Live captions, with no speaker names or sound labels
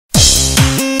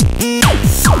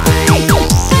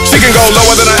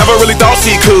lower than I ever really thought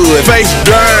she could. Face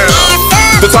down,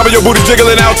 the top of your booty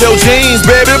jiggling out your jeans,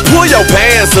 baby, pull your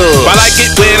pants up. I like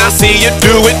it when I see you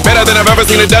do it better than I've ever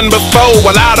seen it done before.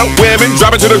 A lot of women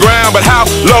drop it to the ground, but how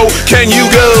low can you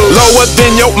go? Lower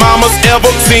than your mama's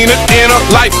ever seen it in a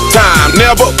lifetime.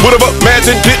 Never would've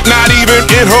imagined it, not even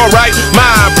in her right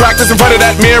mind. Practice in front of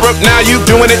that mirror, now you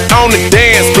doing it on the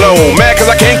dance floor. Mad cause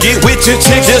I can't get with your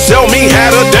chick, just show me how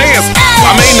to dance.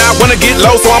 I may not wanna get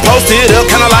low, so I'm posted up,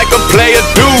 kinda like a player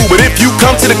do. But if you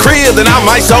come to the crib, then I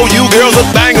might show you girls a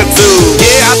thing or two.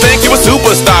 Yeah, I think you a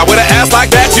superstar. With an ass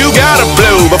like that, you gotta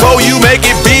blow. Before you make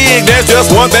it big, there's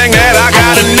just one thing that I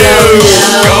gotta know.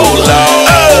 Go low.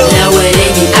 Lower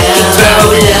than you know.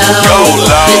 Go low. Go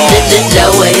low.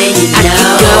 Lower than you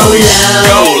know. Go low.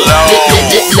 Go low.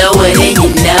 Lower than you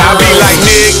know. I be like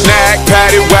knick-knack,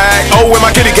 patty-whack. Oh, when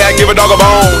my kitty cat give a dog a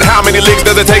bone. How many licks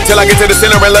does it take till I get to the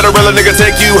center and let a real nigga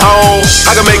take you home?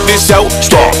 I can make this show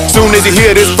start soon as you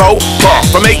hear this folk pop.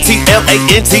 From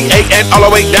ATLANTA and all the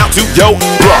way down to yo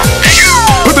rock.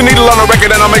 Put the needle on the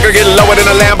record and I'll make her get lower than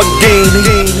a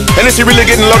Lamborghini. And if she really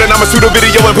getting low, then I'ma shoot a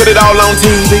video and put it all on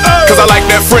TV. Cause I like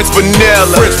that French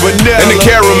vanilla and the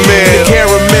caramel.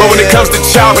 But when it comes to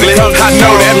chocolate, I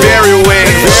know that very well.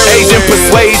 Asian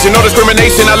persuasion, no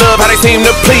discrimination, I love how they seem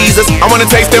to please us. I wanna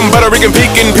taste them Puerto Rican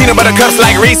pecan peanut butter cups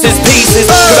like Reese's Pieces.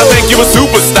 Cause I think you a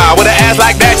superstar, with an ass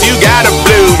like that you gotta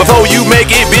blow. Before you make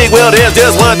it big, well there's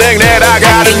just one thing that I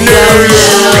gotta know.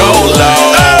 Go low.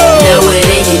 Lower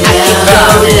than you know.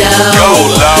 Go low. Go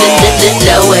low.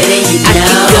 Lower than you know.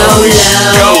 Go low.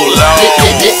 Go low.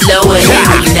 Lower than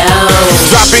you know.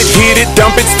 Drop it, hit it,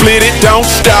 dump it, split it, don't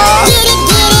stop.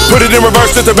 Put it in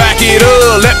reverse just to back it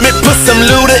up. Let me put some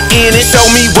Luda in it. Show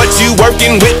me what you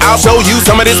working with, I'll show you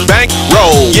some of this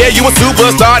bankroll. Yeah, you a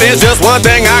superstar, there's just one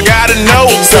thing I gotta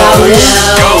know. So go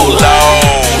low.